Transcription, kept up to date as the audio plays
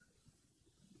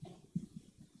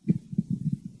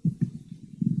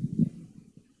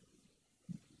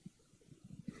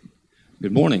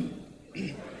Good morning.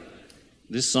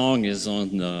 This song is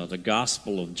on the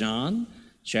Gospel of John,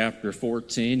 chapter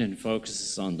 14, and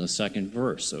focuses on the second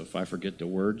verse. So if I forget the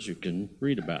words, you can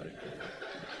read about it.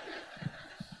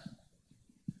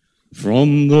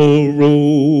 From the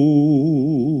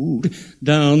road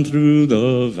down through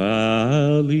the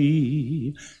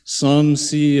valley, some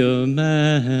see a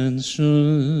mansion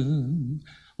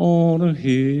on a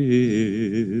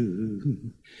hill.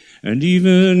 And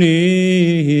even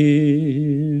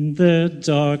in their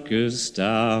darkest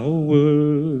hour,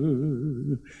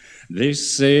 they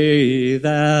say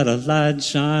that a light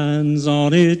shines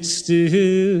on it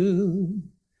still.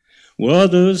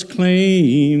 Others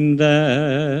claim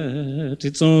that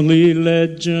it's only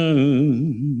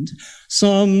legend.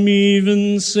 Some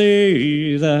even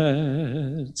say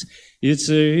that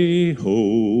it's a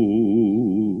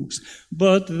hoax.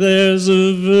 But there's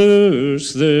a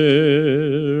verse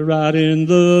there right in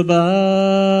the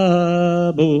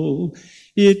Bible.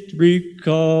 It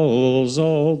recalls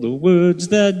all the words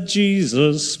that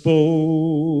Jesus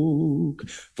spoke.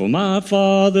 For my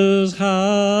Father's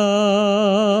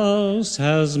house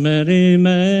has many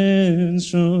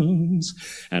mansions,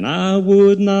 and I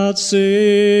would not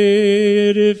say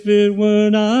it if it were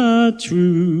not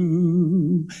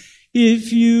true.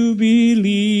 If you believe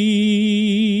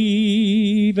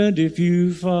and if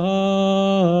you follow,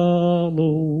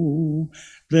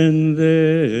 then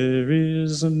there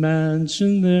is a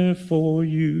mansion there for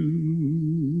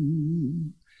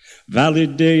you. Valley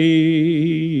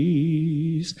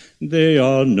days, they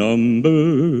are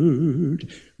numbered,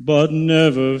 but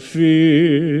never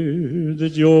fear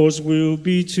that yours will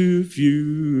be too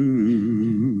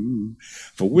few.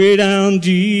 For way down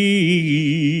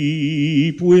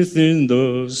deep within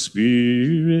the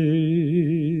Spirit,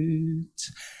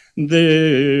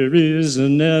 there is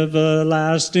an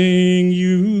everlasting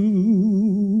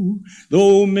you.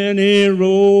 Though many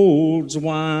roads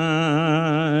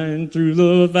wind through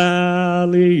the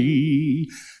valley,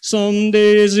 some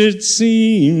days it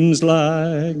seems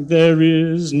like there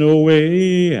is no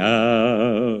way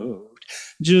out.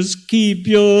 Just keep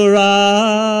your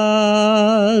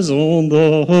eyes on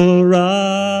the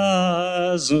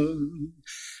horizon,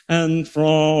 and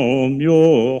from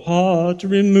your heart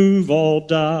remove all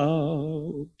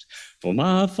doubt. For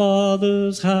my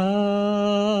Father's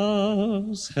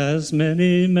house has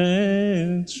many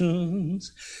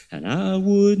mansions, and I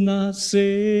would not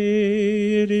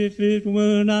say it if it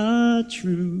were not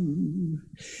true.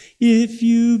 If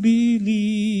you believe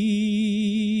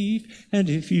and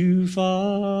if you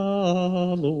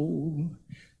follow,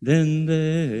 then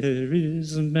there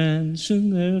is a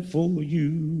mansion there for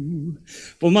you.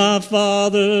 For my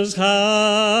Father's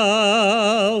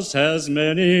house has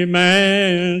many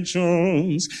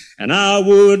mansions, and I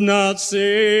would not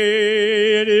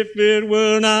say it if it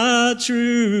were not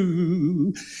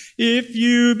true. If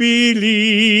you believe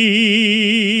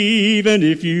and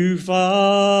if you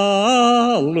follow,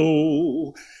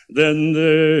 then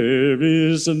there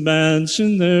is a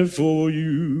mansion there for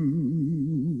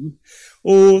you.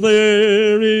 Oh,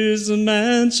 there is a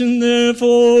mansion there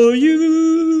for you.